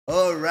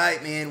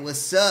Alright, man,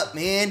 what's up,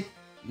 man?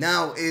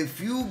 Now,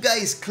 if you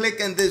guys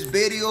click on this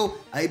video,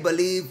 I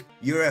believe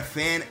you're a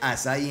fan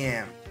as I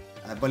am.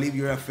 I believe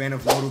you're a fan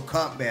of Mortal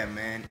Kombat,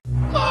 man.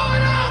 Mortal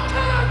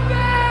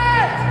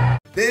Kombat!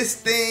 This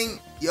thing,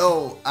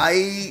 yo,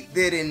 I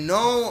didn't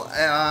know.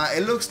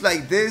 It looks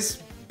like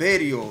this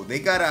video. They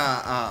got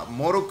a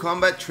Mortal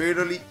Kombat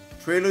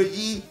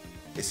Trilogy.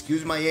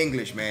 Excuse my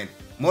English, man.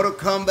 Mortal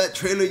Kombat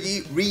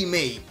Trilogy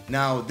Remake.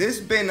 Now,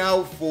 this been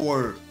out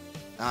for,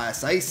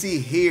 as I see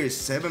here,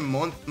 7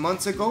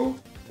 months ago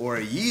or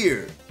a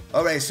year.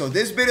 Alright, so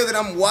this video that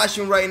I'm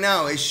watching right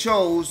now, it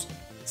shows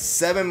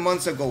 7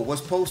 months ago,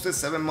 was posted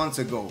 7 months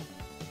ago.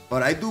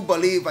 But I do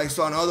believe I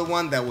saw another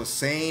one that was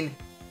saying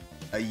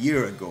a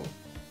year ago.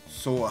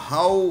 So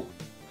how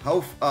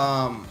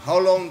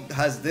long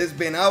has this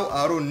been out?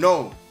 I don't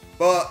know.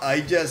 But I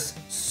just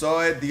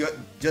saw it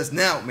just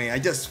now, man. I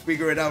just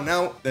figured it out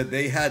now that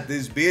they had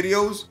these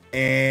videos,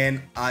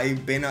 and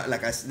I've been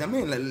like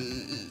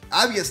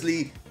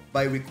obviously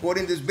by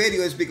recording this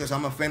video is because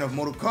I'm a fan of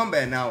Mortal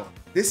Kombat. Now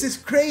this is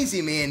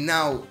crazy, man.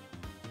 Now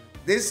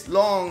this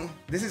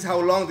is how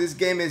long this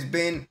game has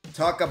been.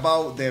 Talk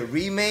about the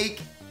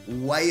remake.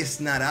 Why it's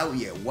not out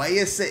yet? Why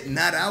is it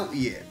not out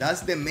yet?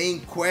 That's the main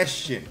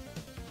question.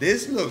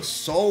 This looks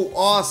so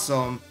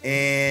awesome,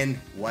 and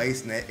why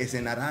is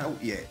it not out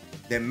yet?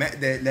 The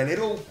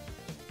little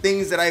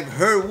things that I've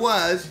heard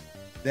was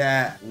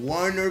that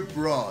Warner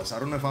Bros. I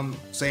don't know if I'm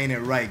saying it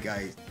right,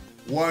 guys.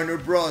 Warner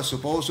Bros.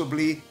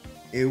 Supposedly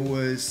it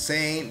was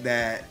saying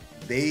that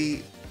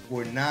they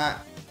were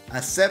not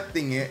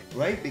accepting it,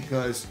 right?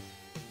 Because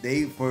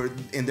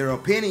in their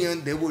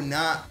opinion, they would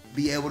not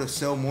be able to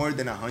sell more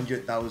than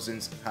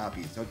 100,000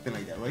 copies, something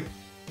like that, right?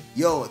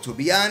 Yo, to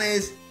be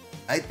honest,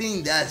 I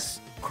think that's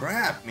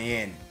crap,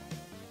 man.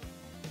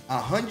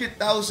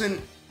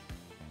 100,000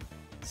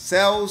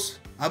 sells.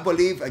 I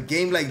believe a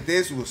game like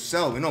this will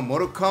sell. You know,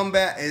 Mortal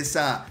Kombat is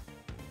a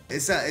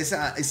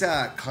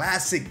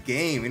classic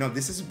game. You know,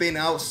 this has been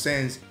out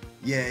since,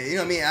 yeah, you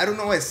know what I mean? I don't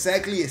know the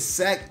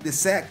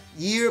exact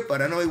year,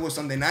 but I know it was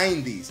on the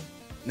 90s.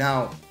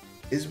 Now,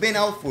 it's been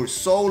out for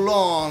so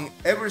long.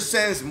 Ever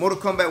since Mortal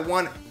Kombat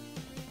 1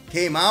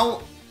 came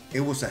out,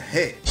 it was a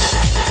hit.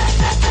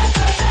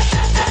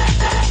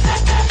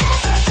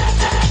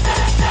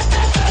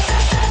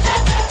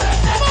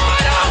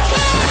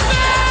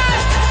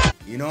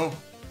 You know?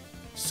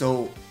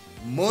 So,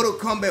 Mortal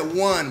Kombat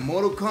 1,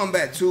 Mortal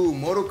Kombat 2,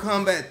 Mortal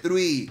Kombat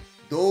 3,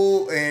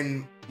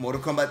 and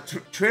Mortal Kombat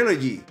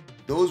Trilogy,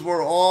 those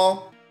were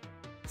all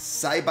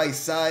side by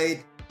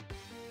side.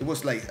 It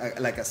was like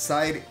a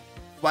side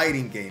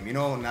fighting game, you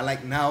know, not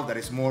like now that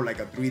it's more like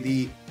a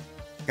 3D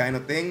kind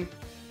of thing.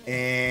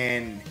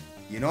 And,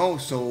 you know,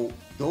 so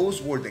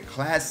those were the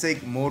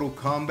classic Mortal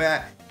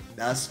Kombat.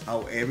 That's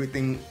how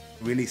everything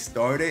really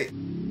started.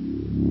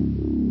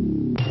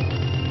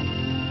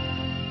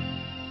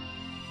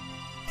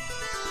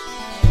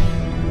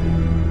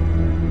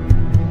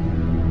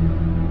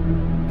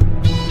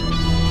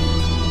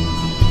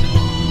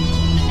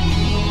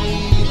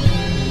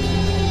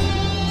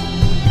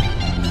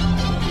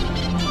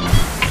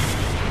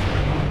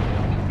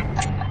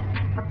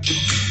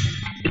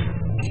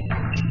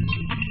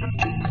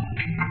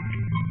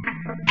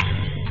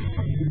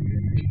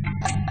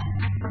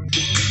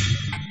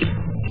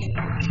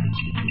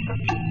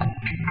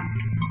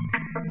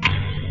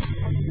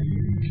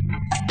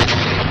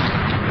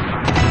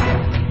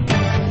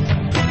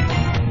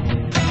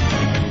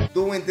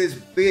 Doing this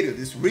video,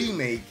 this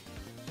remake,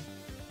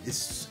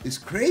 is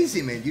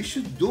crazy, man. You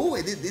should do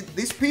it.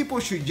 These people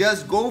should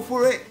just go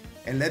for it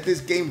and let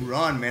this game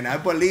run, man. I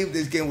believe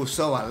this game will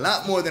sell a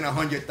lot more than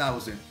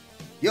 100,000.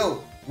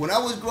 Yo, when I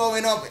was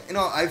growing up, you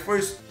know, I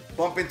first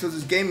bumped into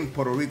this game in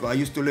Puerto Rico. I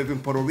used to live in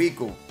Puerto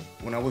Rico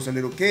when I was a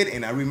little kid,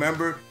 and I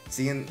remember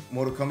seeing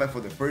Mortal Kombat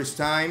for the first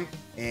time,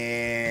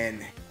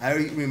 and I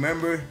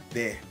remember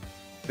the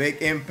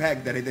big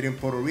impact that it did in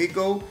Puerto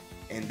Rico.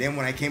 And then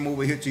when I came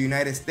over here to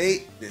United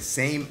States, the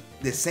same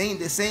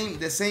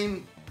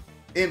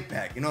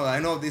impact. You know, I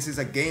know this is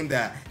a game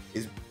that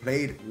is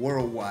played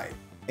worldwide,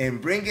 and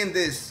bringing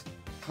this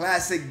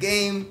classic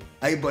game,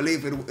 I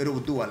believe it will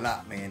do a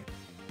lot, man.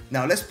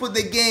 Now let's put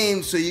the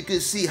game so you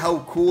can see how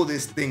cool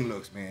this thing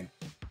looks, man.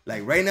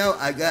 Like right now,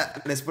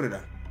 let's put it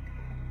on.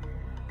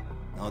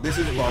 Now this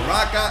is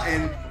Baraka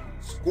and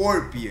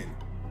Scorpion.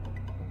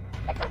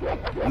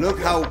 Look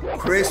how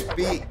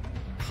crispy,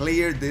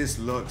 clear this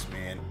looks,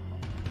 man.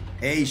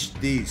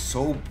 HD,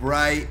 so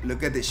bright.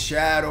 Look at the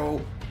shadow.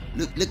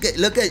 Look at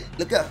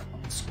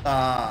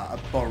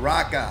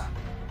Baraka.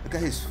 Look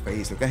at his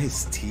face. Look at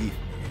his teeth,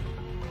 man.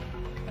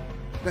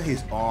 Look at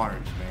his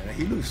arms, man.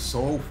 He looks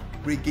so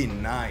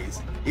freaking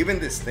nice. Even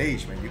the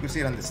stage, man. You can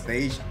see it on the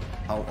stage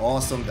how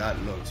awesome that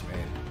looks,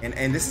 man.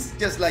 And this is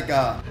just like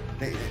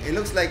it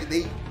looks like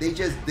they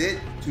just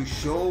did to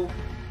show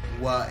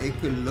what it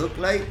could look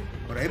like,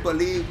 but I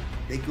believe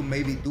they could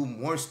maybe do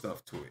more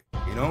stuff to it,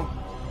 you know?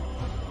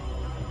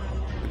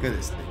 Look at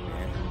this thing,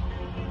 man.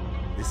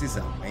 This is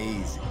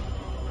amazing.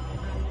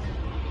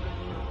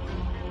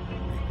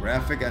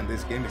 graphic on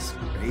this game is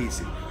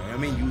crazy, man. I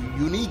mean,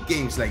 you need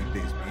games like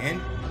this, man.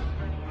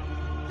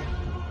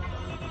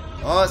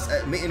 Us,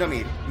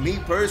 me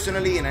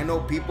personally, and I know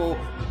people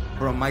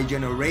from my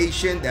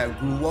generation that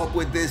grew up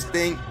with this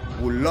thing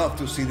would love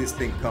to see this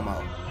thing come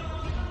out.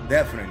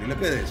 Definitely. Look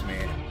at this,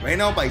 man. Right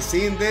now, by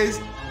seeing this,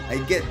 I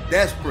get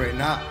desperate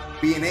not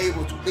being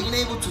able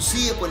to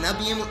see it, but not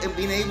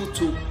being able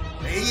to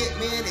play it,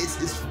 man.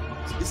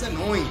 It's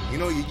annoying. You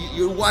know,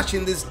 you're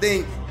watching this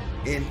thing,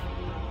 and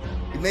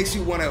it makes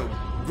you want to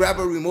grab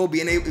a remote,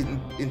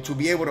 and to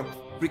be able to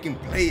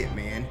freaking play it,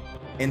 man.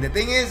 And the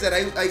thing is that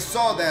I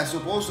saw that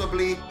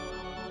supposedly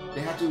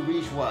they had to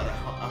reach what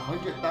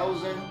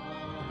 100,000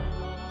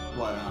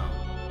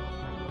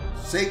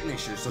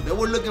 signatures. So they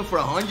were looking for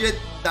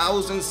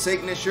 100,000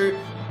 signatures.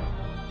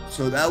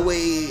 So that way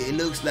it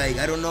looks like,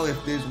 I don't know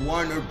if this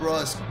Warner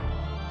Bros.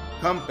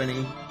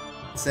 Company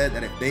said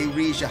that if they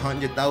reach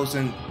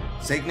 100,000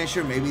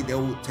 signature, maybe they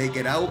will take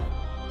it out.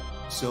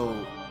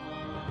 So,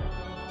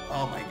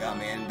 oh my god,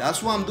 man,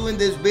 that's why I'm doing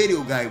this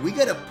video, guys. We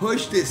gotta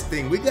push this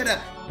thing. We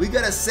gotta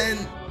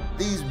send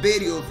these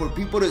videos for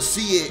people to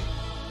see it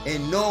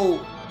and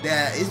know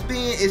that it's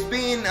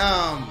being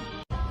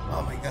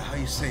oh my god, how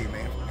you say,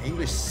 man? My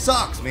English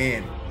sucks,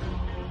 man.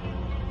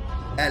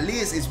 At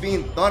least it's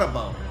being thought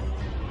about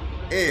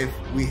if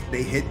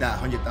they hit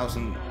that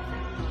 100,000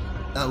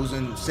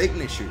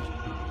 signatures.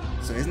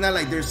 So it's not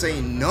like they're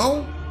saying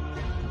no,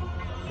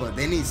 but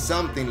they need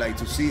something like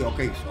to see,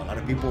 okay, so a lot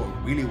of people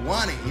really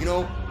want it, you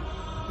know,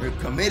 they're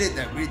committed,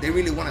 that they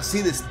really want to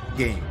see this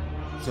game.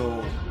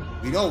 So,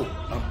 you know,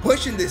 I'm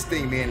pushing this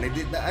thing, man.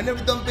 I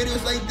never done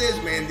videos like this,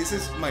 man. This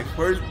is my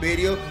first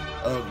video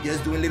of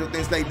just doing little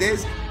things like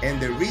this, and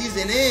the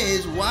reason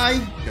is why?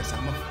 Because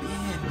I'm a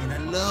fan, man. I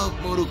love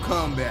Mortal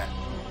Kombat.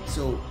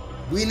 So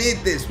we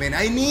need this, man.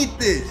 I need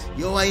this.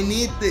 Yo, I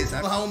need this.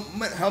 I don't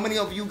know how many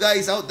of you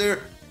guys out there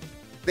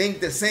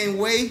think the same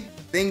way,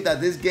 think that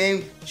this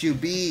game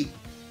should be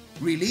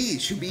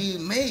released, should be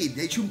made.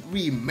 They should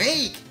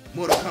remake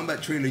Mortal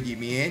Kombat Trilogy,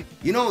 man.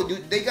 You know,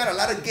 they got a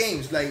lot of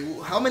games. Like,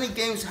 how many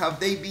games have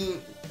been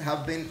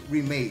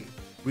remade?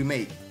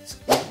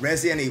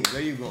 Resident Evil,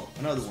 there you go,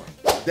 another one.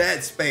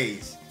 Dead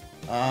Space.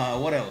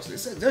 What else?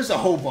 There's a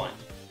whole bunch.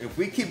 If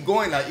we keep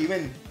going, like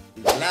even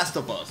Last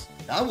of Us,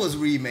 that was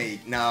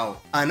remade.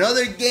 Now,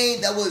 another game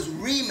that was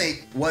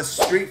remade was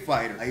Street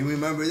Fighter. I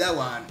remember that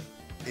one.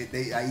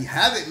 I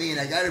have it, man.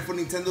 I got it for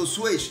Nintendo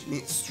Switch.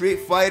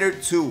 Street Fighter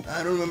 2.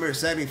 I don't remember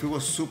exactly if it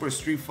was Super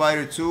Street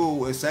Fighter 2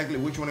 or exactly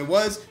which one it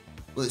was,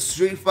 but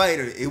Street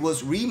Fighter, it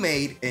was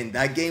remade, and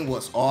that game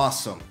was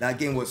awesome. That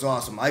game was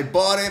awesome. I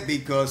bought it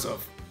because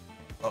of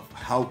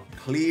how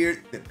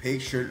clear the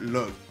picture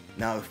looked.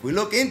 Now, if we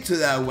look into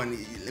that one,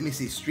 let me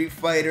see, Street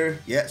Fighter.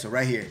 Yeah, so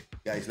right here,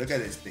 guys, look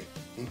at this thing.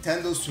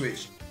 Nintendo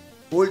Switch.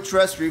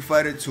 Ultra Street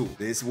Fighter 2.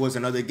 This was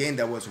another game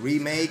that was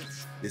remade.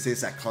 This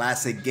is a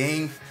classic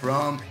game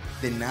from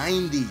the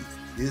 90s.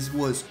 This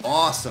was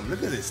awesome.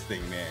 Look at this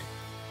thing, man.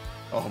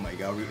 Oh my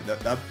god,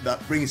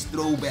 that brings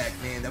throwback,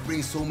 man. That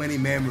brings so many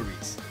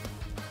memories.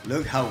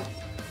 Look how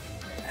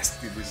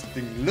nasty this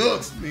thing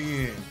looks,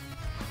 man.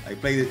 I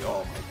played it.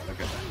 Oh my god,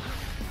 look at that.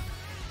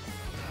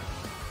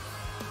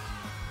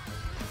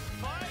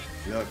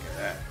 Look at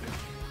that.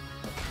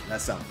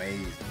 That's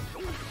amazing.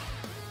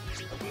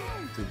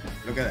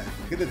 Look at that.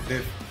 Look at the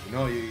difference. You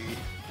know,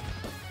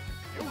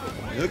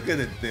 look at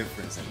the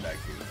difference in that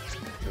game.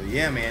 So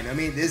yeah, man. I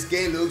mean, this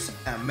game looks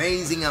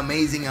amazing,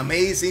 amazing,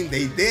 amazing.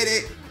 They did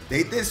it.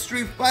 They did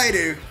Street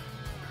Fighter.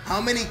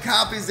 How many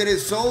copies did it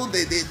sold?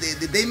 Did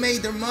they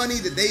make their money?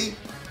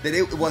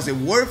 Was it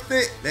worth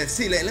it? Let's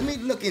see. Let me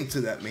look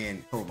into that,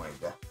 man. Oh my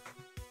god,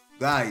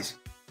 guys.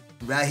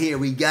 Right here,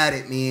 we got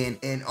it, man.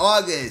 In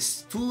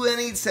August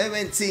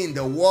 2017,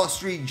 the Wall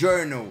Street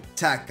Journal,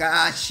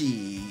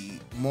 Takashi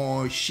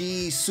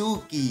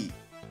Mochizuki,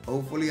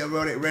 hopefully I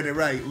read it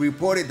right,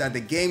 reported that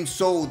the game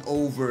sold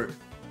over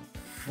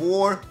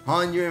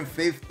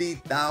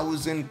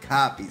 450,000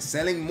 copies,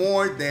 selling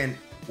more than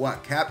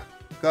what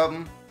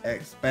Capcom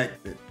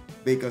expected.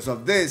 Because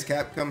of this,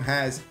 Capcom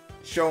has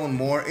shown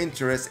more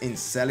interest in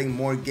selling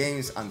more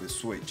games on the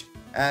Switch.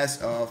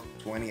 As of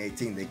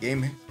 2018, the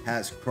game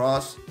has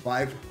crossed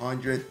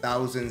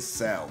 500,000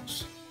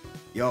 sales.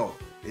 Yo,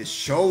 it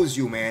shows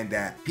you, man,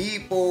 that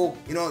people,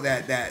 you know,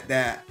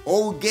 that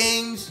old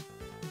games,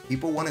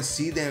 people want to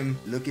see them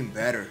looking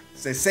better.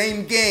 It's the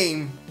same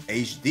game,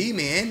 HD,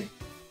 man.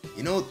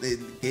 You know,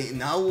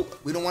 now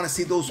we don't want to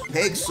see those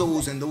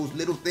pixels and those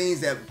little things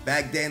that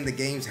back then the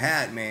games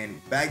had, man.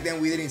 Back then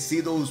we didn't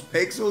see those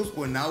pixels,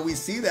 but now we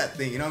see that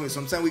thing. You know what I mean?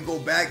 Sometimes we go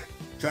back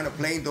trying to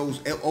play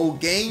those old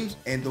games,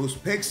 and those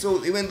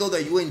pixels, even though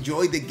that you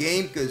enjoyed the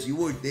game because you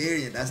were there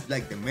and that's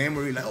like the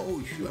memory, like,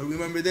 oh shoot, I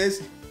remember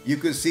this, you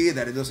could see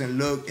that it doesn't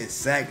look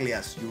exactly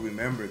as you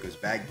remember, because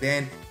back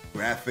then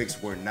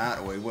graphics were not,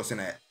 or it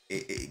wasn't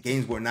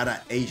games were not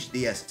at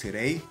HD as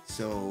today.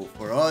 So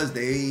for us,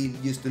 they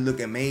used to look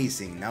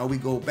amazing. Now we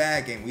go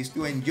back and we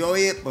still enjoy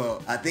it,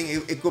 but I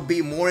think it could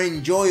be more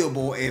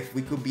enjoyable if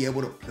we could be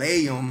able to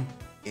play them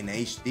in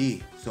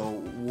HD.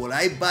 So will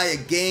I buy a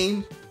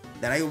game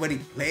that I already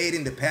played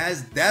in the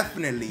past?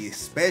 Definitely,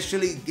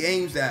 especially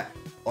games that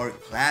are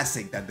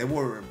classic, that they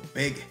were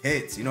big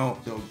hits, you know.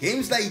 So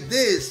games like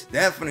this,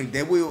 definitely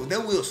they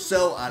will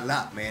sell a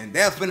lot, man.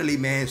 Definitely,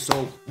 man.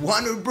 So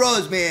Warner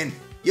Bros, man,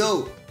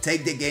 yo,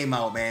 take the game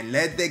out, man.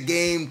 Let the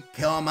game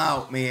come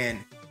out, man.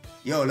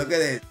 Yo, look at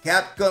it.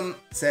 Capcom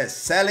says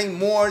selling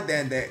more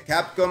than the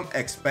Capcom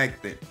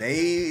expected.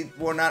 They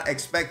were not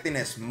expecting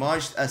as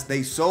much as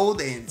they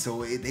sold, and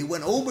so they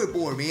went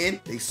overboard,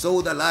 man. They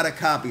sold a lot of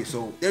copies.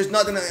 So there's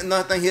nothing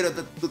here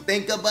to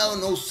think about.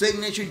 No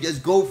signature.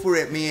 Just go for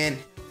it, man.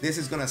 This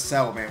is gonna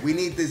sell, man. We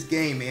need this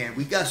game, man.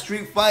 We got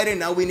Street Fighter,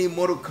 now we need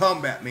Mortal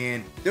Kombat,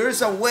 man.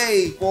 There's a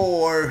way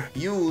for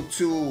you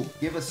to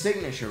give a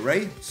signature,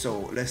 right?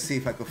 So let's see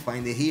if I can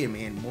find it here,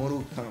 man.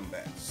 Mortal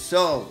Kombat.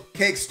 So,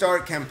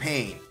 Kickstart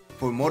campaign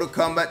for Mortal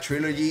Kombat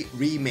Trilogy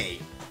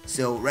Remake.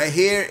 So right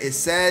here it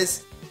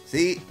says,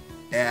 see,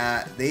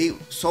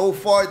 so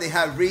far they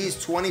have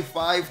reached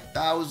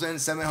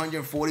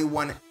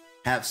 25,741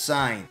 have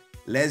signed.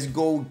 Let's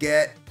go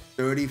get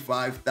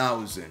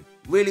 35,000.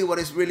 Really, what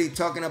it's really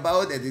talking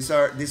about that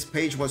this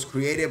page was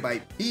created by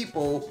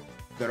people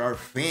that are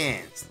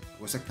fans.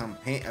 It was a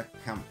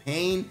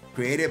campaign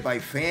created by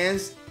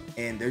fans,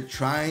 and they're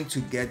trying to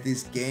get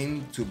this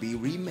game to be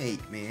remade,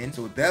 man.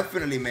 So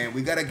definitely, man,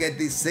 we gotta get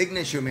this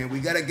signature, man.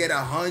 We gotta get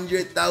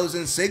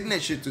 100,000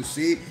 signature to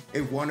see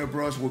if Warner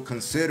Bros will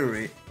consider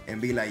it and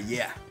be like,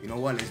 yeah, you know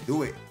what, let's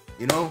do it.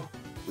 You know,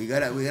 we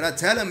gotta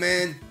tell them,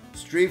 man.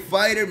 Street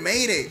Fighter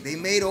made it. They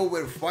made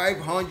over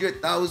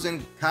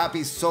 500,000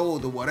 copies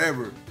sold or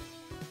whatever.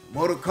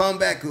 Mortal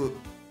Kombat could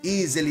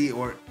easily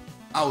or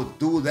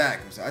outdo that,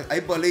 because I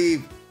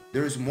believe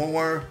there's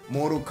more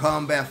Mortal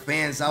Kombat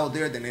fans out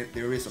there than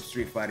there is of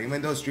Street Fighter.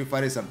 Even though Street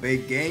Fighter is a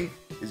big game,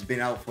 it's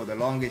been out for the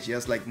longest,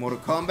 just like Mortal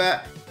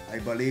Kombat. I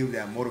believe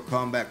that Mortal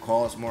Kombat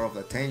calls more of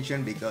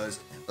attention because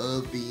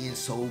of being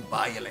so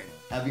violent,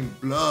 having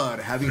blood,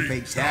 having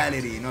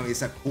fatality. You know,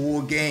 it's a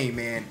cool game,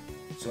 man.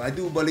 So I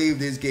do believe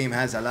this game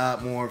has a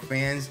lot more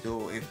fans.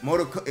 So if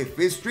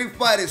it's Street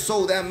Fighter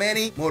sold that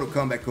many, Mortal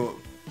Kombat could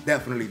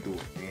definitely do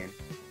it, man.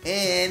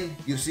 And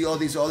you see all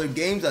these other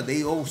games that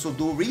they also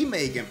do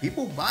remake, and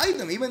people buy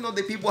them, even though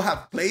the people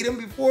have played them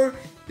before.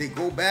 They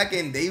go back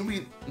and they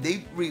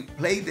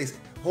replay this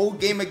whole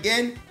game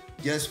again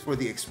just for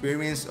the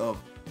experience of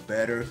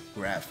better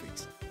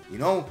graphics. You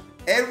know,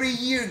 every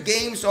year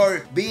games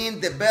are being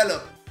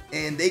developed,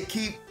 and they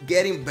keep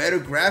getting better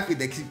graphics.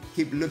 They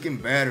keep looking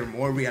better,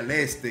 more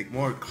realistic,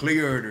 more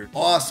clear,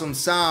 awesome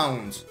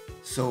sounds.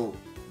 So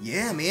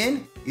yeah,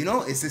 man, you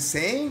know, it's the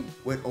same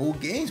with old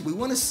games. We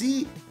want to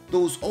see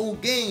those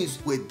old games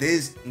with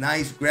this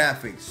nice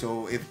graphics.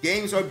 So if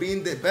games are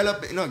being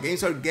developed, you know,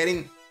 games are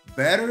getting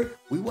better,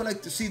 we would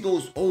like to see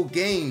those old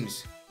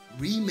games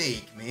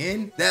remake,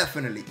 man.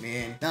 Definitely,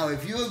 man. Now,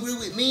 if you agree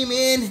with me,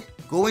 man,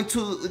 go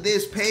into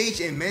this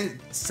page and, man,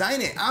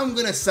 sign it. I'm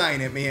gonna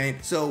sign it, man.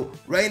 So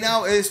right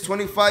now it's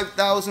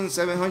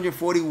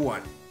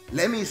 25,741.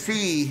 Let me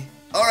see.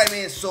 All right,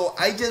 man, so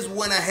I just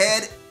went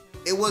ahead.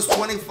 It was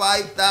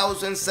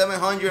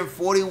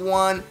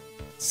 25,741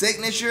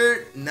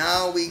 signature.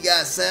 Now we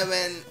got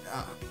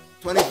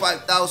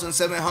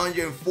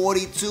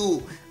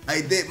 25,742.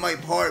 I did my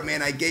part,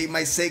 man. I gave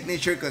my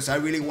signature because I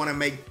really want to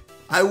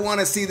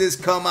see this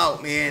come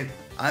out, man.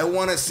 I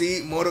want to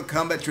see Mortal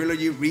Kombat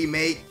Trilogy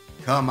Remake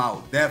come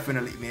out.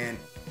 Definitely, man.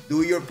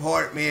 Do your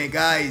part, man,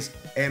 guys,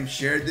 and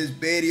share this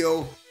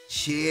video,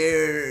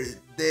 share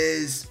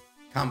this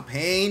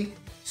campaign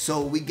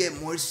so we get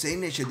more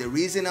signature. The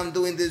reason I'm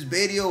doing this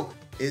video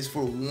is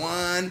for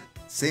one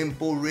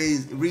simple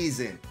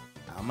reason.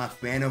 I'm a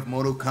fan of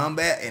Mortal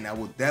Kombat, and I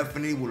would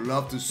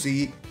love to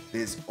see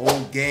this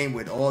old game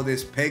with all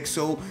this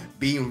pixel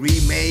being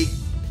remade,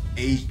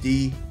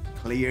 HD,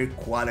 clear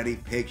quality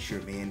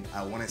picture, man.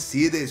 I want to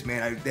see this,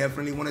 man. I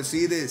definitely want to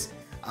see this.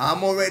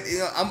 I'm already, you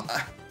know,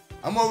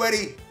 I'm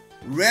already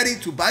ready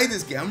to buy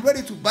this game. I'm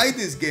ready to buy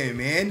this game,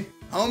 man.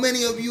 How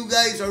many of you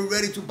guys are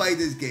ready to buy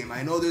this game?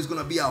 I know there's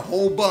gonna be a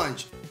whole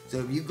bunch. So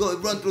if you go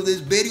run through this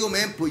video,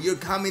 man, put your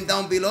comment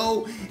down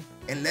below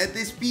and let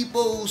these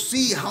people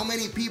see how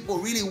many people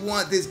really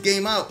want this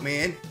game out,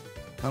 man.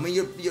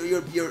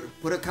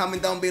 Put a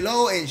comment down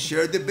below and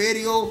share the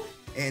video.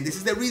 And this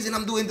is the reason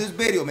I'm doing this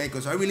video, man,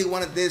 because I really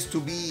wanted this to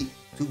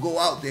go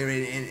out there,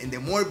 and the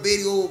more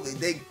video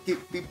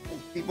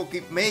people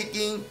keep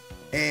making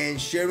and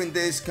sharing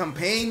this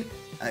campaign,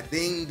 I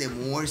think the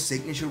more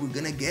signature we're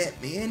gonna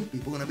get, man.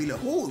 People gonna be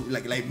like, oh,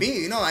 like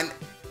me, you know. And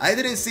I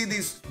didn't see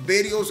these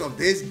videos of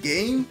this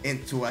game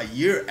until a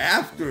year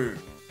after,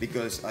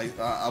 because I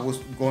was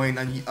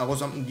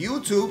on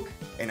YouTube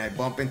and I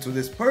bumped into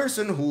this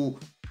person who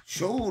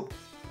showed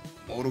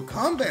Mortal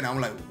Kombat, and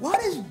I'm like,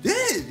 what is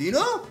this? You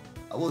know,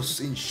 I was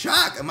in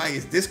shock. I'm like,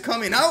 is this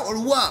coming out or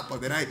what?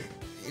 But then I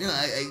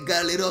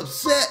got a little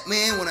upset,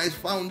 man, when I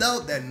found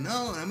out that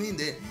no, I mean,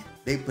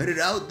 they put it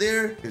out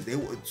there because they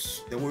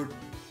were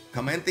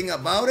commenting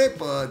about it,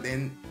 but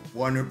then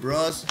Warner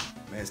Bros.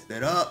 Messed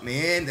it up,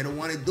 man. They don't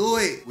want to do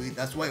it.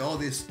 That's why all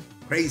these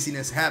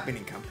craziness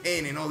happening,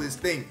 campaign and all this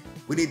thing.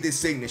 We need these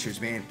signatures,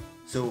 man.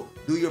 So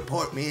do your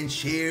part, man.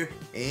 Share,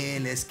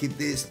 and let's keep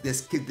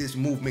this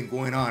movement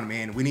going on,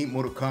 man. We need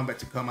Mortal Kombat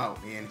to come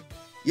out, man.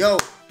 Yo,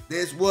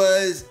 this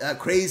was a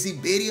crazy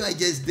video. I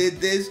just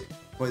did this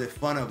for the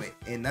fun of it,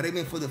 and not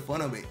even for the fun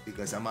of it,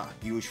 because I'm a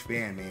huge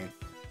fan, man.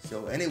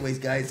 So anyways,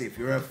 guys, if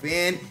you're a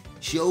fan,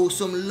 show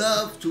some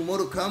love to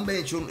Mortal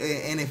Kombat,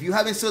 and if you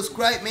haven't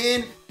subscribed,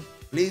 man,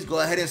 please go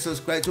ahead and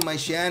subscribe to my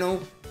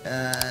channel.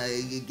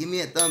 Give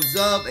me a thumbs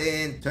up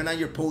and turn on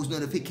your post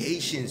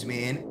notifications,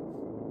 man.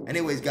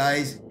 Anyways,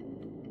 guys,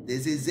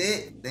 this is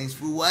it. Thanks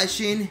for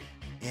watching,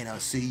 and I'll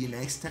see you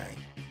next time.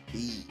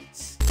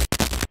 Peace.